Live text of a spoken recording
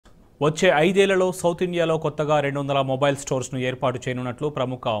వచ్చే 5 ఏళ్లలో సౌత్ ఇండియాలో కొత్తగా 200 మొబైల్ స్టోర్స్ను ఏర్పాటు చేయనున్నట్లు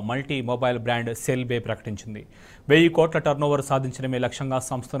ప్రముఖ మల్టీ మొబైల్ బ్రాండ్ సెల్బే ప్రకటించింది. 1000 కోట్ల టర్నోవర్ సాధించడమే లక్ష్యంగా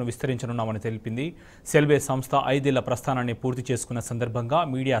సంస్థను విస్తరించనున్నామని తెలిపింది. సెల్బే సంస్థ 5 ఏళ్ల ప్రస్థానాన్ని పూర్తి చేసుకున్న సందర్భంగా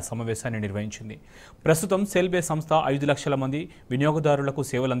మీడియా సమావేశాన్ని నిర్వహించింది. ప్రస్తుతం సెల్బే సంస్థ 5 లక్షల మంది వినియోగదారులకు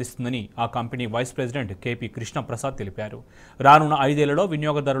సేవలు అందిస్తుందని ఆ company vice president KP Krishnaprasad తెలిపారు. రానున్న 5 ఏళ్లలో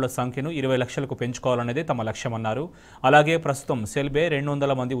వినియోగదారుల సంఖ్యను 20 లక్షలకు పెంచుకోవాలనేదే తమ లక్ష్యమన్నారు. అలాగే ప్రస్తుతం సెల్బే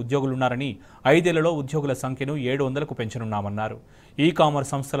 200 మంది ఉద్యోగులు ఉన్నారని 5 ఏళ్లలో ఉద్యోగుల సంఖ్యను 700కు పెంచనున్నామన్నారు. ఈ-కామర్స్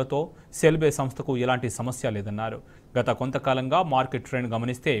సంస్థలతో సెల్బే సంస్థకు ఎలాంటి సమస్య లేదన్నారు. గత కొంతకాలంగా మార్కెట్ ట్రెండ్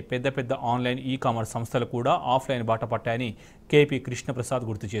గమనిస్తే పెద్ద ఆన్లైన్ ఈ-కామర్స్ సంస్థలు కూడా ఆఫ్లైన్ బాట పట్టాయని కేపీ కృష్ణప్రసాద్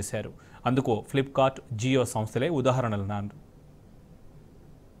గుర్తు చేశారు. అందుకు ఫ్లిప్కార్ట్, జియో సంస్థలే ఉదాహరణలన్నారు.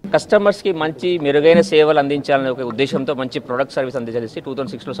 కస్టమర్స్ కి మంచి మెరుగైన సేవలు అందించాలనే ఒక ఉద్దేశంతో మంచి ప్రొడక్ట్ సర్వీస్ అందించాలి.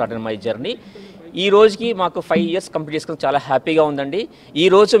 2006లో స్టార్ట్ అయిన మై జర్నీ ఈ రోజుకి మాకు 5 ఇయర్స్ కంప్లీట్ చేసుకుని చాలా హ్యాపీగా ఉందండి. ఈ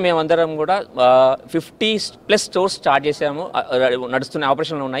రోజు మేమందరం కూడా 50+ స్టోర్స్ స్టార్ట్ చేసాము, నడుస్తున్న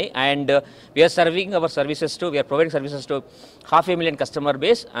ఆపరేషన్లు ఉన్నాయి. And we are serving our services to we are providing services to 500,000 customer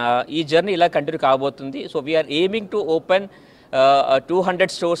base. ఈ జర్నీ ఇలా కంటిన్యూ కాబోతుంది. So we are aiming to open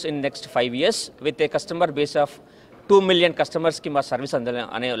 200 stores in next 5 years with a customer base of 2 million కస్టమర్స్కి మా service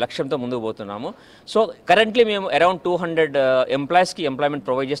అనే లక్ష్యంతో ముందుకు పోతున్నాము. సో కరెంట్లీ మేము అరౌండ్ 200 ఎంప్లాయీస్కి ఎంప్లాయ్మెంట్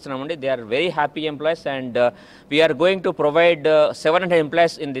ప్రొవైడ్ చేస్తున్నామండి. They are very happy employees and we are going to provide 700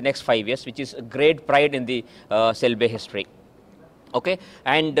 employees in the next 5 years, which is a great pride in the Cellbay history. Okay,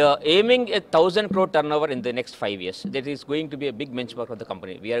 and aiming a 1,000 crore turnover in the next 5 years. That is going to be a big benchmark for the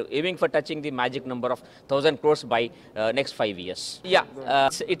company. We are aiming for touching the magic number of 1,000 crores by next 5 years. Yeah,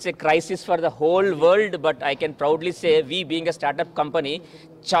 it's a crisis for the whole world, but I can proudly say we being a startup company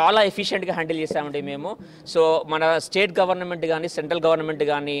చాలా ఎఫిషియెంట్గా handle చేసామండి మేము. So మన state government కానీ central government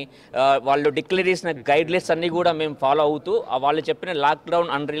కానీ వాళ్ళు declare చేసిన guidelines అన్నీ కూడా మేము ఫాలో అవుతూ వాళ్ళు చెప్పిన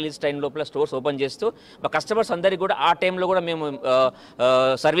లాక్డౌన్ అన్రిలీజ్ టైం లోపల స్టోర్స్ ఓపెన్ చేస్తూ మా కస్టమర్స్ అందరికీ కూడా ఆ టైంలో కూడా మేము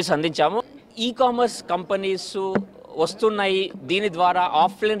సర్వీస్ అందించాము. ఈ-కామర్స్ కంపెనీస్ వస్తున్నాయి, దీని ద్వారా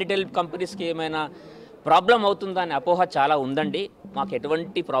ఆఫ్లైన్ రిటైల్ కంపెనీస్కి ఏమైనా ప్రాబ్లం అవుతుందా అనే అపోహ చాలా ఉందండి. మాకు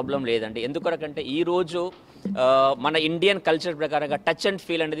ఎటువంటి ప్రాబ్లం లేదండి. ఎందుకంటే ఈరోజు మన ఇండియన్ కల్చర్ ప్రకారంగా టచ్ అండ్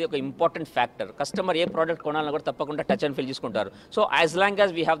ఫీల్ అనేది ఒక ఇంపార్టెంట్ ఫ్యాక్టర్. కస్టమర్ ఏ ప్రోడక్ట్ కొనాలన్నా కూడా తప్పకుండా టచ్ అండ్ ఫీల్ తీసుకుంటారు. So as long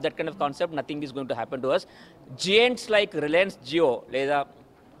as we have that kind of concept, nothing is going to happen to us. జియంట్స్ like Reliance Jio లేదా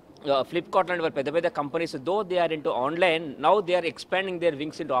Flipkart లాంటి పెద్ద companies though they are into online, now they are expanding there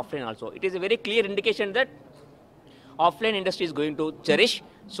wings into offline also. It is a very clear indication that offline industry is going to cherish,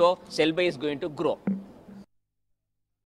 so Cellbay is going to grow.